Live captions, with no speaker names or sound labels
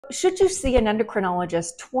Should you see an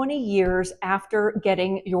endocrinologist 20 years after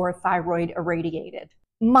getting your thyroid irradiated?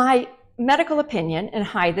 My medical opinion, and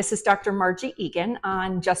hi, this is Dr. Margie Egan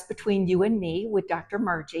on Just Between You and Me with Dr.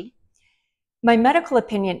 Margie. My medical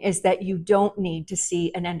opinion is that you don't need to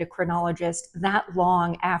see an endocrinologist that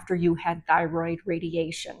long after you had thyroid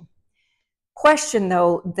radiation. Question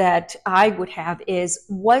though that I would have is,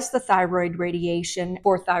 was the thyroid radiation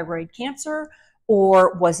for thyroid cancer,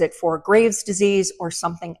 or was it for Graves' disease or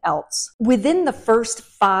something else? Within the first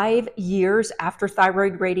 5 years after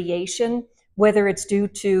thyroid radiation, whether it's due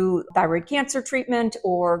to thyroid cancer treatment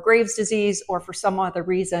or Graves' disease or for some other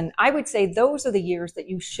reason, I would say those are the years that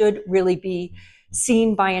you should really be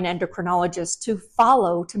seen by an endocrinologist to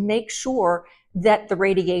follow to make sure that the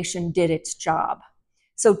radiation did its job.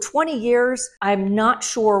 So 20 years, I'm not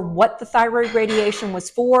sure what the thyroid radiation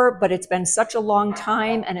was for, but it's been such a long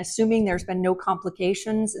time, and assuming there's been no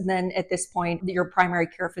complications, then at this point, your primary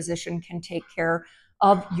care physician can take care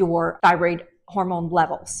of your thyroid hormone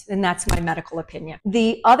levels. And that's my medical opinion.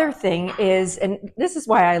 The other thing is, and this is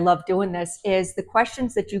why I love doing this, is the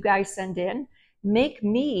questions that you guys send in make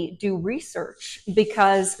me do research,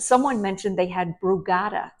 because someone mentioned they had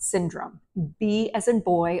Brugada syndrome. B as in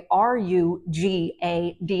boy,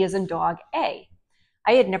 R-U-G-A, D as in dog, A.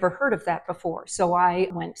 I had never heard of that before, so I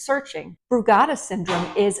went searching. Brugada syndrome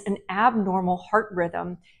is an abnormal heart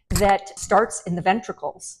rhythm that starts in the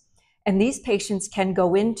ventricles. And these patients can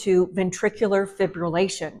go into ventricular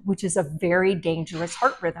fibrillation, which is a very dangerous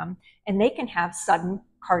heart rhythm, and they can have sudden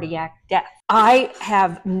cardiac death. I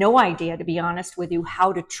have no idea, to be honest with you,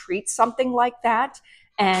 how to treat something like that.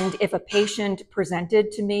 And if a patient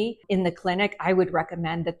presented to me in the clinic, I would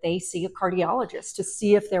recommend that they see a cardiologist to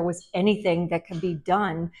see if there was anything that can be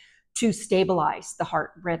done to stabilize the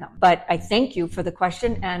heart rhythm. But I thank you for the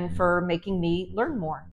question and for making me learn more.